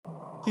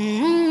Muslimah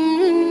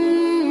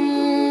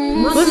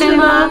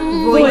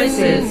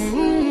Voices.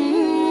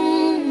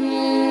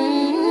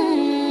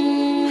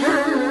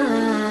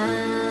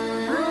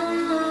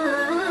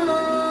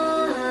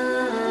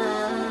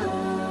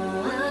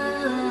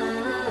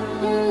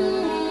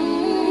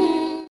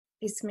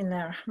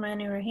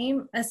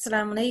 Bismillahirrahmanirrahim.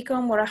 Assalamu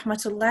alaikum wa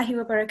rahmatullahi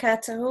wa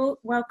barakatuhu.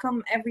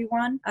 Welcome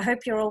everyone. I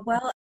hope you're all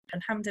well.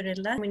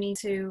 Alhamdulillah. We need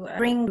to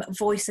bring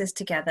voices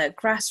together,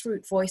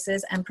 grassroots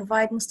voices, and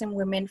provide Muslim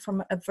women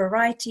from a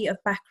variety of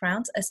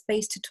backgrounds a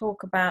space to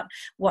talk about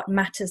what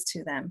matters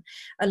to them.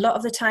 A lot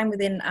of the time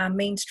within our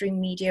mainstream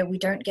media, we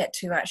don't get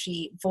to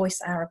actually voice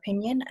our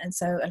opinion. And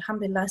so,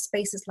 alhamdulillah,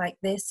 spaces like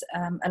this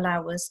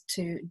allow us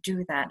to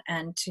do that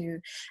and to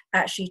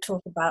actually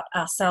talk about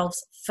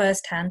ourselves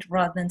firsthand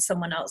rather than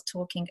someone else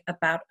talking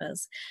about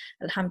us.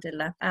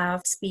 Alhamdulillah. Our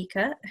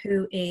speaker,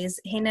 who is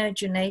Hina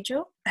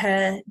Junejo,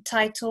 her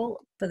title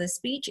for the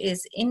speech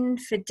is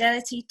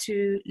Infidelity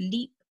to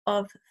Leap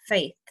of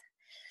Faith.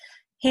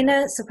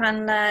 Hina,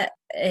 subhanAllah,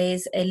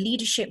 is a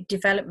leadership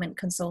development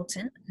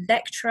consultant,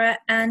 lecturer,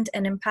 and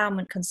an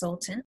empowerment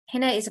consultant.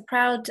 Hina is a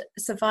proud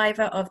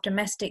survivor of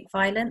domestic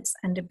violence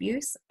and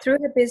abuse. Through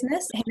her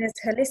business, Hina's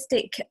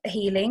Holistic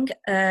Healing,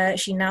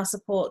 she now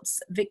supports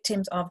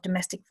victims of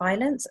domestic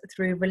violence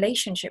through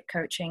relationship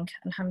coaching.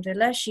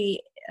 Alhamdulillah,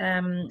 she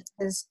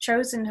has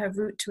chosen her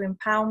route to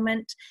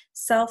empowerment,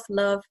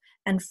 self-love,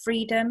 and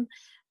freedom.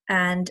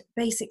 And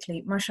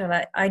basically,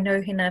 mashallah, I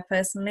know Hina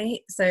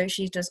personally, so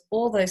she does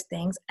all those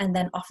things and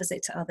then offers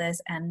it to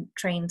others and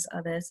trains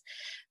others.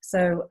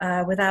 So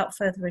without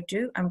further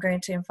ado, I'm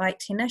going to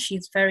invite Hina.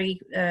 She's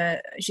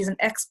an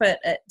expert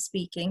at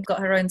speaking, got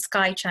her own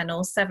Sky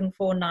channel,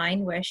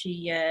 749, where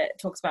she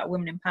talks about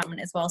women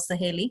empowerment as well,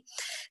 Saheli.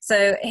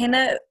 So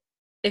Hina,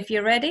 if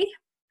you're ready.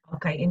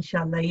 Okay,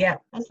 inshallah, yeah.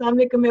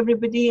 Assalamu alaikum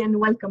everybody and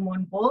welcome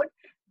on board.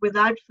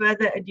 Without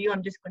further ado,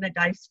 I'm just going to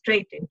dive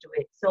straight into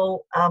it.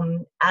 So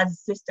as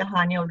Sister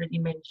Hani already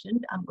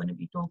mentioned, I'm going to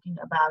be talking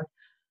about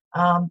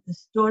the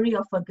story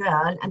of a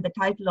girl, and the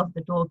title of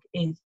the talk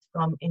is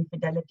From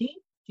Infidelity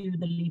to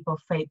the Leap of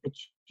Faith that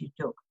she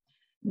took.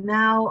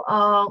 Now,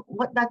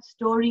 what that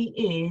story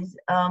is,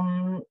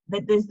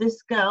 that there's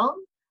this girl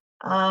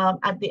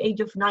at the age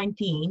of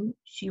 19,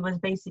 she was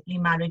basically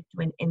married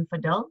to an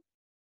infidel.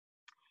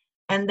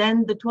 And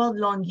then the 12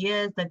 long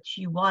years that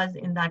she was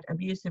in that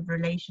abusive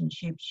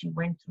relationship, she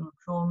went through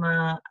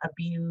trauma,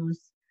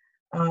 abuse,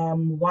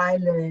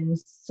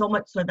 violence, so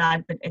much so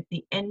that at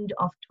the end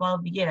of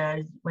 12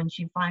 years, when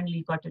she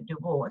finally got a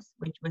divorce,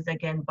 which was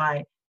again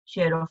by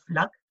sheer of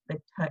luck,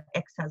 that her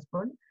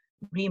ex-husband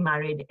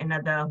remarried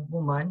another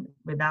woman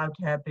without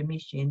her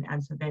permission.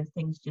 And so then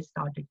things just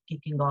started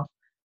kicking off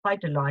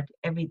quite a lot.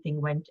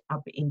 Everything went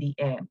up in the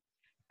air.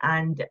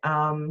 And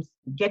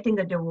getting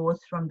a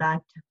divorce from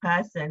that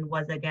person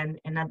was again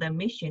another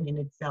mission in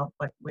itself,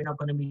 but we're not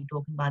going to be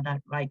talking about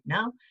that right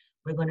now.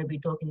 We're going to be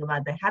talking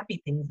about the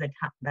happy things that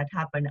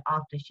happened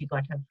after she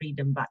got her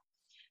freedom back.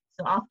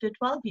 So after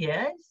 12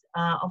 years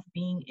of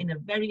being in a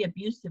very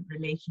abusive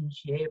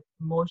relationship,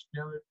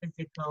 emotional,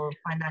 physical,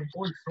 financial,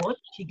 all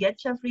sorts, she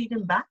gets her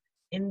freedom back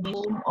in the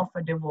form of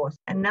a divorce.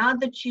 And now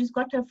that she's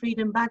got her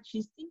freedom back,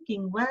 she's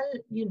thinking, well,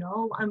 you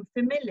know, what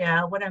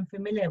I'm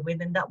familiar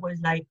with, and that was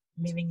like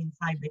living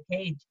inside the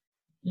cage.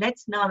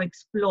 Let's now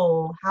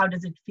explore, how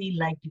does it feel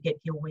like to get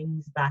your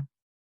wings back?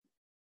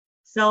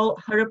 So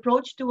her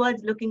approach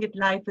towards looking at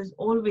life has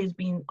always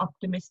been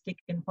optimistic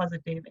and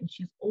positive, and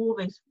she's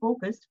always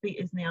focused,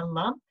 bi-izni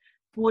Allah,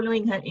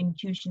 following her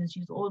intuition.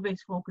 She's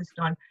always focused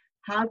on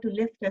how to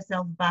lift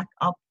herself back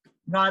up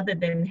rather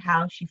than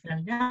how she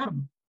fell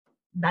down.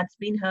 That's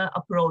been her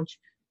approach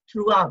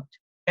throughout,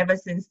 ever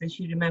since that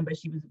she remembers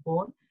she was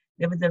born.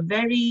 There was a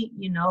very,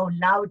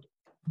 loud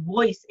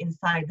voice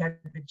inside her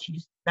that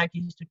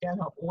used to tell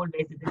her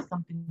always that there's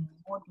something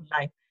more to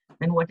life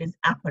than what is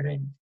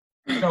apparent.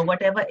 So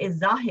whatever is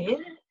zahir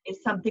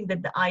is something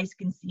that the eyes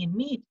can see and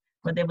meet,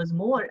 but there was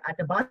more at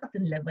a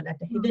batin level,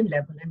 at a hidden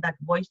level, and that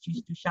voice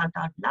used to shout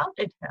out loud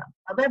at her.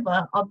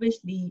 However,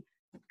 obviously,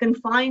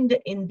 confined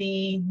in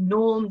the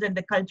norms and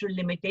the cultural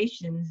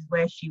limitations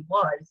where she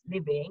was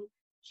living,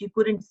 she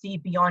couldn't see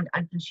beyond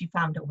until she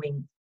found her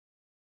wings.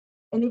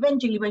 And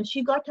eventually, when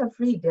she got her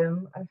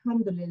freedom,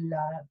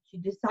 alhamdulillah, she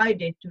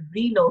decided to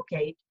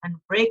relocate and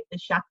break the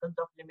shackles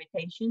of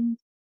limitations,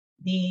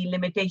 the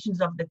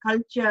limitations of the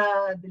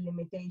culture, the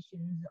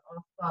limitations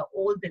of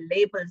all the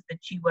labels that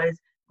she was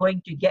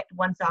going to get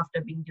once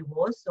after being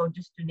divorced. So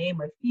just to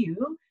name a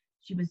few,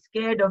 she was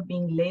scared of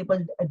being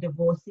labeled a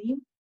divorcee,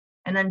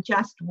 an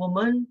unchaste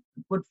woman,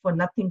 good for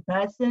nothing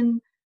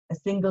person, a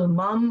single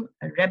mom,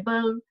 a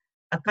rebel,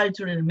 a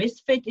cultural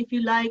misfit, if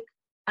you like.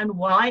 And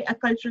why a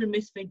cultural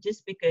misfit?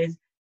 Just because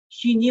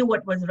she knew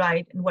what was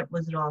right and what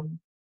was wrong.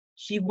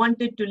 She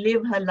wanted to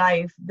live her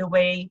life the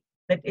way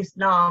that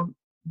Islam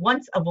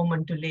wants a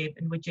woman to live,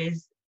 and which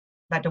is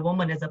that a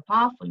woman is a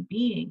powerful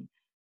being,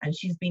 and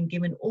she's been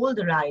given all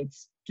the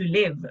rights to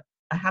live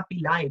a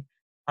happy life,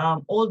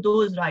 all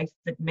those rights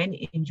that men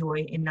enjoy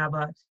in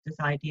our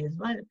society as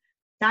well.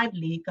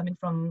 sadly, coming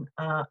from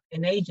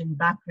an Asian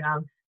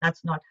background,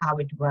 that's not how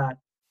it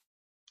works.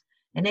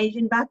 An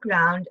Asian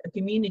background, a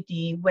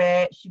community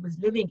where she was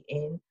living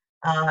in,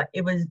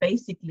 it was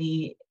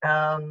basically,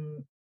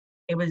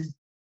 it was,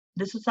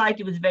 the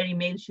society was very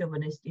male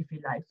chauvinist, if you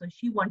like. So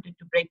she wanted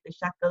to break the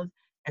shackles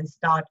and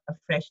start a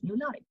fresh new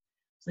life.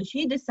 So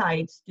she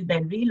decides to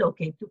then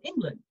relocate to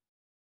England.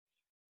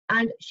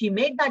 And she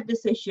made that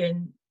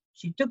decision.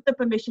 She took the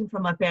permission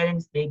from her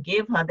parents. They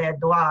gave her their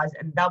du'as,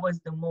 and that was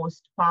the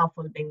most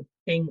powerful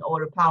thing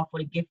or a powerful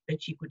gift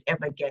that she could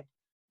ever get,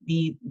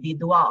 the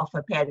dua of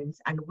her parents.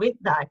 And with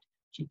that,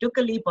 she took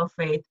a leap of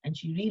faith and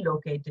she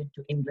relocated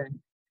to England,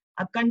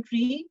 a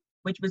country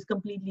which was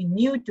completely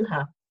new to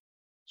her.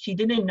 She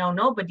didn't know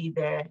nobody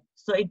there.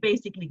 So it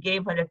basically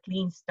gave her a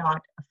clean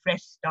start, a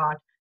fresh start,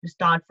 to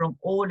start from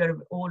all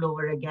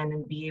over again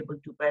and be able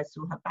to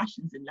pursue her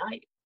passions in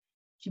life.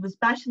 She was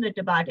passionate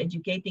about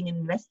educating and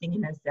investing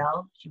in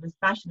herself. She was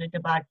passionate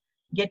about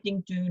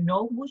getting to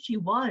know who she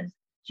was.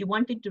 She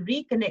wanted to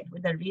reconnect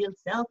with her real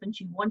self, and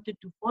she wanted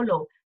to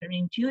follow her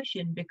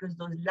intuition, because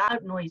those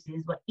loud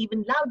noises were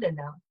even louder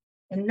now.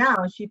 And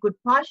now she could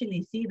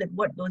partially see that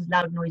what those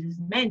loud noises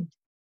meant,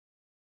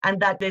 and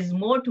that there's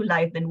more to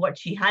life than what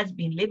she has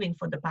been living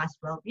for the past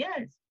 12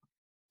 years.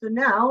 So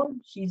now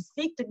she's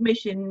sought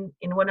admission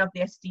in one of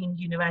the esteemed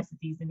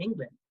universities in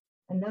England.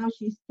 And now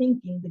she's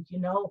thinking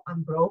that,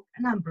 I'm broke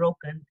and I'm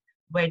broken.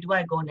 Where do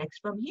I go next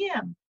from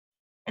here?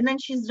 And then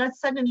she's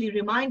just suddenly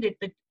reminded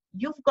that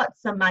you've got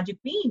some magic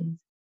beans.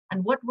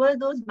 And what were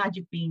those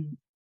magic beans?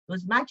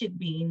 Those magic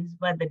beans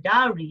were the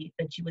dowry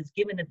that she was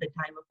given at the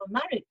time of her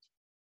marriage.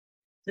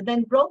 So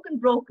then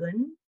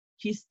broken,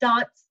 she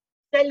starts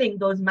selling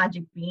those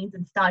magic beans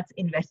and starts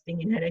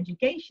investing in her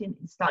education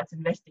and starts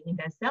investing in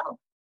herself.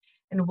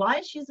 And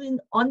while she's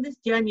on this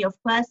journey of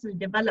personal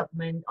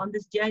development, on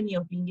this journey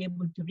of being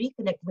able to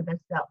reconnect with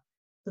herself,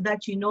 so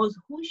that she knows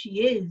who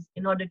she is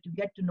in order to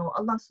get to know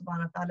Allah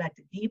subhanahu wa ta'ala at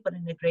a deeper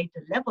and a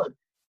greater level,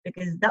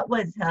 because that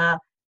was her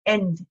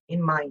end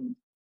in mind.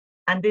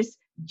 And this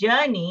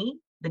journey,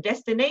 the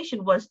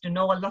destination was to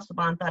know Allah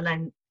subhanahu wa ta'ala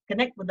and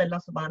connect with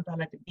Allah subhanahu wa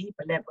ta'ala at a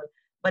deeper level.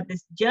 But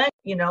this journey,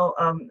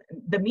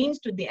 the means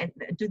to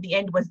the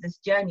end was this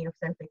journey of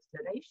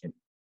self-exploration.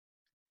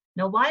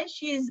 Now, while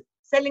she's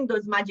selling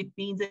those magic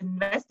beans and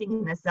investing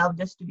in herself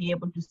just to be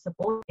able to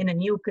support in a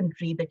new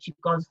country that she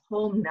calls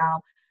home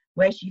now,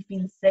 where she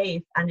feels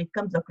safe, and it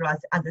comes across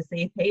as a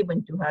safe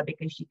haven to her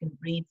because she can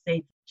breathe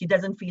safe. She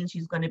doesn't feel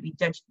she's going to be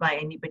judged by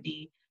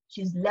anybody.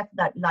 She's left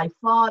that life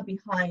far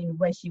behind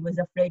where she was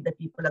afraid that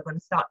people are going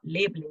to start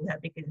labeling her,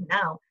 because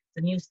now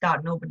it's a new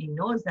start, nobody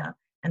knows her.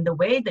 And the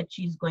way that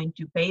she's going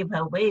to pave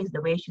her ways,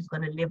 the way she's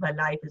going to live her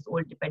life, is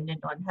all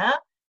dependent on her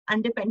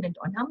and dependent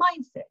on her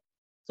mindset.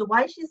 So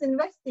while she's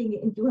investing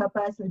into her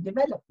personal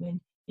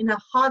development, in her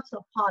hearts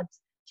of hearts,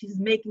 she's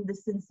making the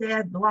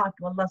sincere dua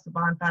to Allah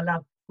subhanahu wa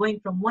ta'ala, going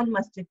from one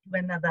masjid to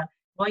another,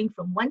 going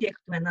from one sheikh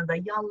to another.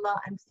 Ya Allah,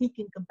 I'm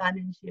seeking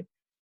companionship.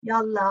 Ya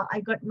Allah,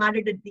 I got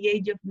married at the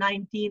age of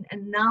 19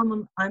 and now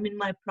I'm in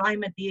my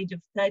prime at the age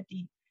of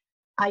 30.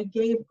 I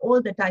gave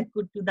all that I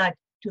could to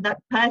that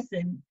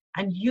person.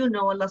 And you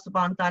know, Allah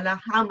subhanahu wa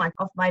ta'ala, how much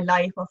of my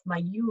life, of my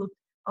youth,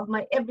 of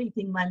my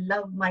everything, my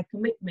love, my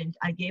commitment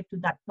I gave to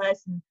that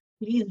person.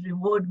 Please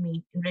reward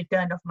me in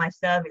return of my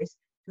service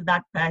to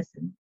that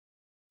person.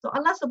 So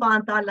Allah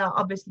subhanahu wa ta'ala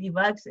obviously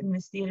works in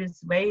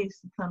mysterious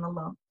ways,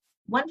 subhanAllah.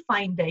 One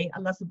fine day,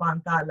 Allah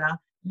subhanahu wa ta'ala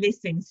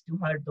listens to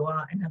her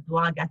dua and her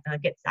dua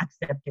gets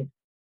accepted.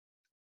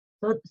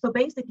 So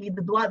basically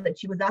the dua that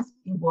she was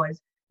asking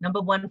was,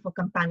 number one, for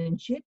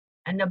companionship,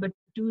 and number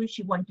two,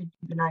 she wanted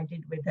to be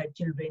united with her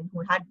children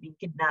who had been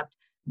kidnapped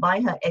by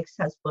her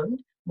ex-husband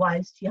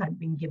whilst she had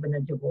been given a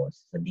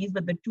divorce. So these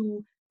were the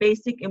two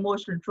basic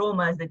emotional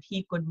traumas that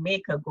he could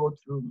make her go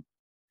through.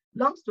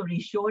 Long story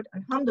short,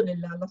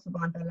 alhamdulillah, Allah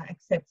subhanahu wa ta'ala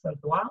accepts her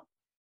dua.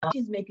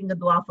 She's making a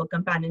dua for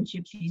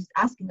companionship. She's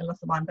asking Allah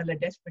subhanahu wa ta'ala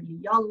desperately,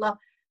 Ya Allah,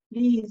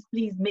 please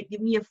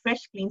give me a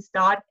fresh, clean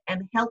start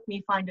and help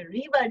me find a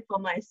revert for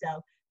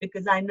myself.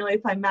 Because I know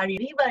if I marry a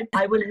revert,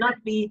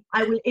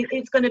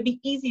 it's going to be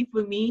easy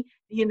for me,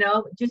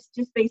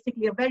 just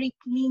basically a very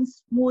clean,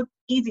 smooth,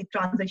 easy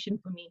transition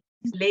for me.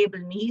 He's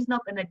labeled me. He's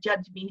not going to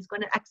judge me. He's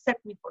going to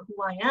accept me for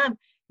who I am.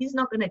 He's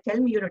not going to tell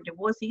me you're a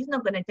divorcee. He's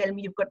not going to tell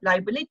me you've got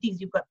liabilities.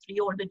 You've got 3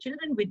 older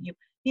children with you.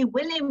 He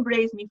will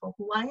embrace me for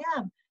who I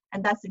am.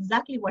 And that's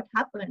exactly what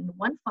happened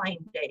one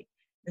fine day.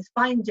 This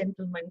fine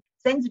gentleman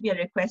sends me a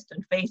request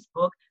on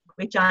Facebook,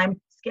 which I'm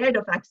scared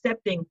of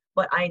accepting,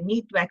 but I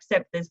need to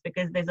accept this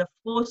because there's a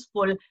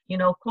forceful,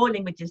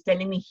 calling, which is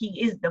telling me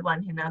he is the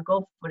one,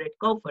 go for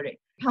it.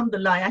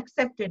 Alhamdulillah, I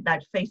accepted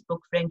that Facebook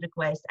friend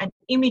request, and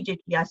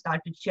immediately I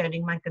started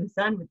sharing my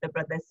concern with the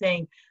brother,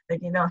 saying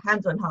that,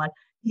 hands on heart,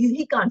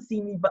 he can't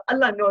see me, but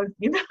Allah knows,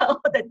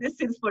 that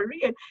this is for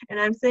real. And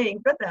I'm saying,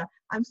 brother,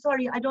 I'm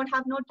sorry, I don't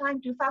have no time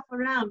to faff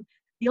around.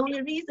 The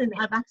only reason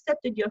I've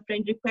accepted your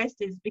friend request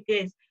is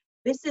because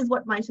this is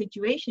what my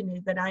situation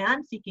is, that I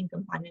am seeking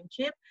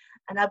companionship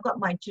and I've got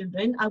my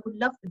children. I would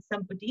love with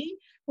somebody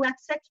who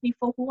accepts me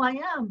for who I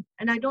am.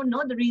 And I don't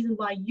know the reason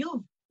why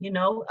you've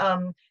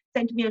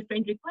sent me a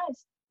friend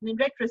request. And in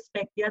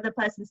retrospect, the other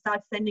person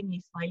starts sending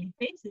me smiley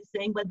faces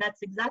saying, well,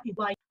 that's exactly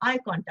why I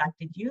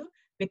contacted you.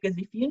 Because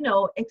if you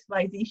know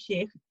XYZ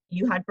Sheikh,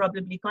 you had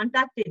probably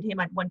contacted him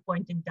at one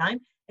point in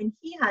time, and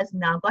he has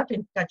now got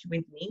in touch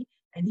with me,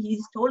 and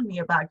he's told me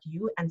about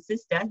you, and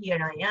sister, here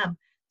I am.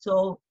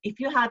 So if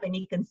you have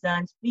any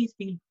concerns, please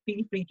feel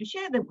free to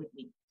share them with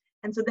me.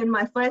 And so then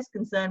my first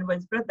concern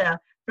was, brother,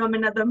 from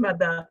another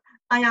mother,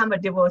 I am a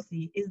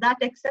divorcee. Is that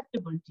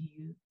acceptable to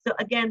you? So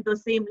again,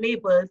 those same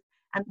labels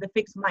and the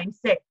fixed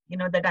mindset,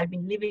 that I've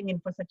been living in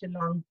for such a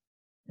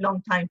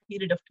long time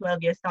period of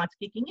 12 years starts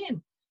kicking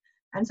in.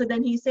 And so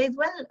then he says,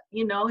 well,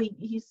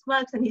 he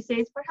smirks and he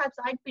says, perhaps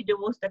I'd be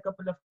divorced a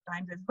couple of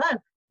times as well.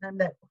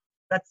 And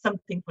that's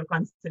something for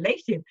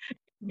consolation.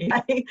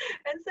 Yeah.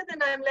 And so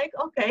then I'm like,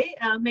 okay,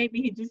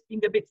 maybe he's just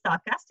being a bit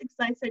sarcastic.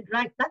 So I said,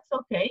 right, that's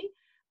okay.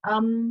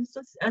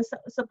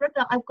 So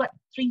brother, I've got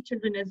 3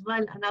 children as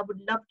well, and I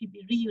would love to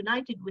be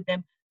reunited with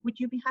them. Would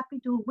you be happy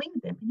to wing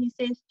them? And he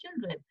says,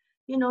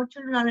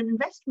 children are an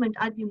investment.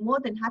 I'd be more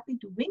than happy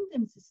to wing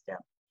them, sister.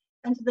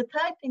 And so the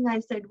third thing I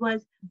said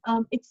was,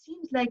 it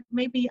seems like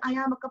maybe I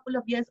am a couple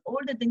of years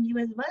older than you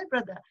as well,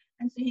 brother.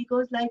 And so he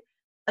goes like,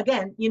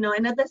 again,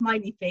 another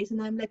smiley face.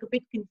 And I'm like a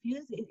bit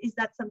confused. Is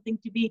that something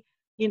to be,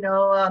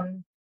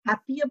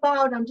 happy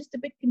about? I'm just a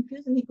bit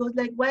confused. And he goes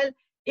like, well,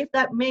 if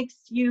that makes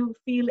you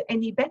feel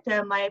any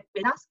better, my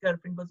last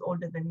girlfriend was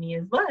older than me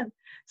as well.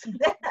 So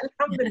then,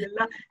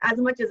 alhamdulillah, as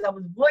much as I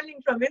was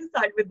boiling from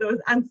inside with those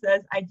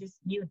answers, I just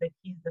knew that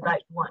he's the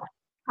right one.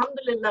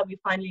 Alhamdulillah, we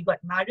finally got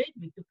married.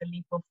 We took a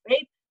leap of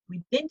faith.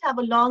 We didn't have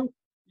a long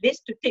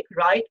list to tick,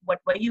 right? What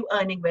were you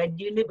earning? Where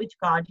do you live? Which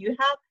car do you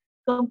have?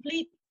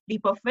 Complete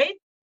leap of faith.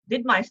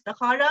 Did my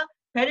istikhara.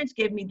 Parents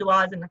gave me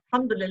du'as, and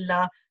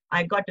alhamdulillah,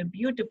 I got a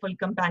beautiful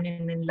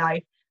companion in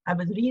life. I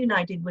was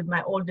reunited with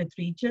my older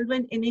 3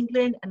 children in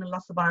England, and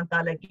Allah subhanahu wa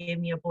ta'ala gave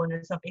me a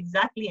bonus of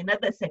exactly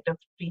another set of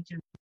 3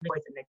 children,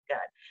 boys and a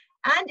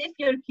girl. And if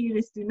you're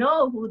curious to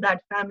know who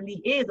that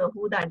family is or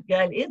who that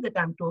girl is that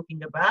I'm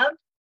talking about,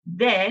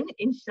 then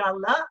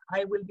inshallah,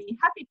 I will be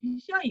happy to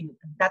show you.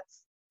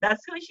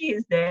 That's who she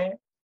is there.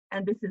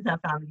 And this is her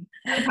family.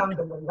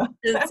 Alhamdulillah.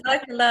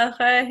 Jazakallah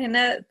khair,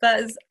 Hina. That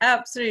is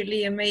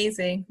absolutely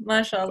amazing.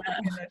 MashaAllah.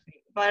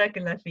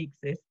 Barakallah feek,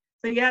 sis.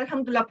 So yeah,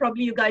 alhamdulillah,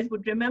 probably you guys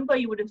would remember,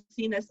 you would have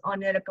seen us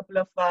on air a couple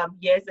of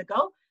years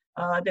ago.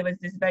 There was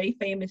this very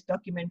famous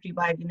documentary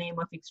by the name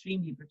of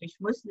Extremely British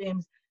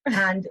Muslims.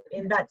 And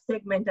in that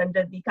segment,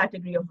 under the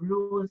category of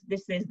rules,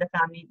 this is the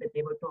family that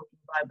they were talking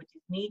about, which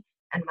is me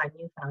and my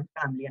newfound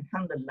family.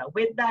 Alhamdulillah.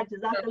 With that,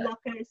 Jazakallah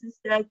khair,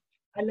 sisters.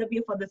 I love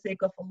you for the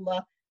sake of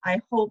Allah. I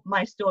hope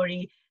my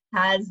story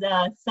has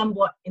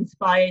somewhat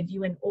inspired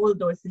you and all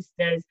those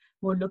sisters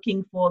who are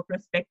looking for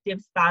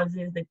prospective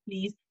spouses, that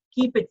please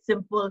keep it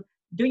simple,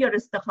 do your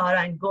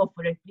istikhara and go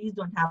for it. Please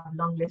don't have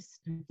long lists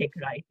to take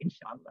right,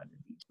 inshallah.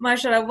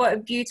 MashaAllah, what a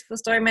beautiful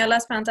story. May Allah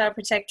subhanahu wa ta'ala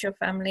protect your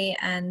family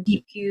and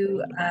keep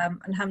you,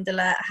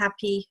 alhamdulillah,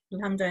 happy,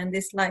 alhamdulillah, in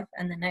this life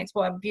and the next.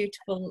 What a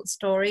beautiful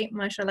story.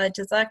 MashaAllah,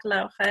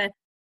 jazakallah khair.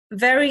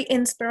 Very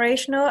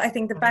inspirational. I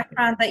think the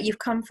background that you've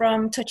come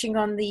from, touching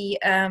on the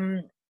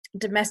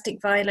domestic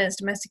violence,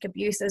 domestic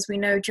abuse, as we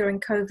know during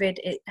COVID,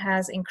 it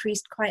has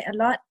increased quite a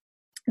lot.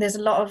 There's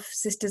a lot of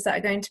sisters that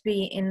are going to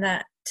be in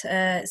that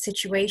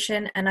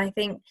situation, and I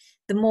think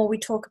the more we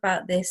talk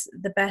about this,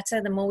 the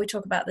better. The more we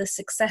talk about the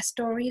success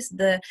stories,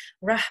 the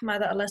rahmah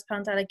that Allah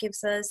subhanahu wa ta'ala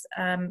gives us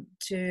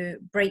to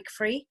break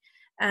free,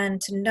 and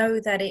to know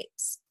that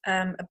it's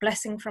a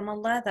blessing from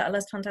Allah, that Allah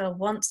subhanahu wa ta'ala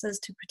wants us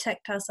to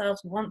protect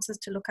ourselves, wants us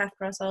to look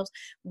after ourselves,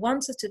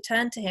 wants us to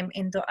turn to Him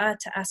in dua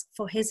to ask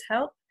for His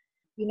help,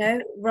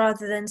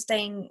 rather than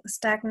staying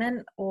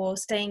stagnant or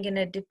staying in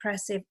a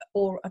depressive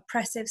or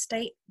oppressive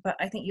state. But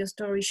I think your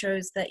story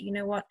shows that,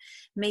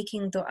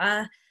 making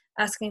dua,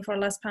 asking for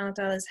Allah subhanahu wa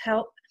ta'ala's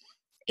help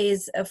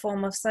is a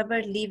form of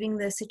sabr. Leaving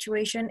the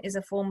situation is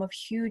a form of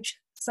huge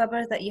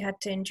sabr that you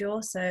had to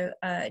endure. So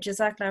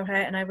jazakallah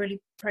khair, and I really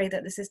pray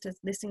that the sisters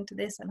listening to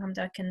this,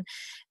 alhamdulillah, can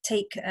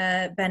take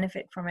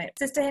benefit from it.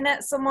 Sister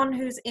Hina, someone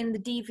who's in the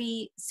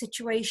DV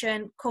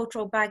situation,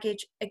 cultural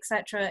baggage,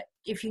 etc.,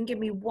 if you can give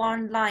me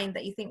one line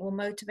that you think will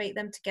motivate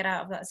them to get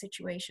out of that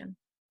situation.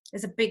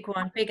 It's a big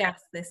one, big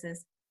ask this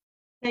is.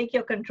 Take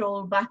your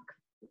control back.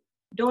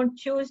 Don't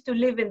choose to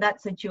live in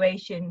that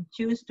situation.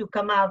 Choose to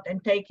come out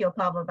and take your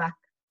power back.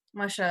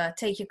 MashaAllah,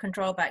 take your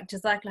control back.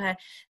 Jazakallah.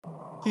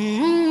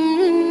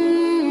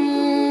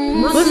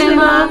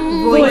 Muslimah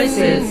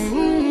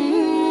Voices.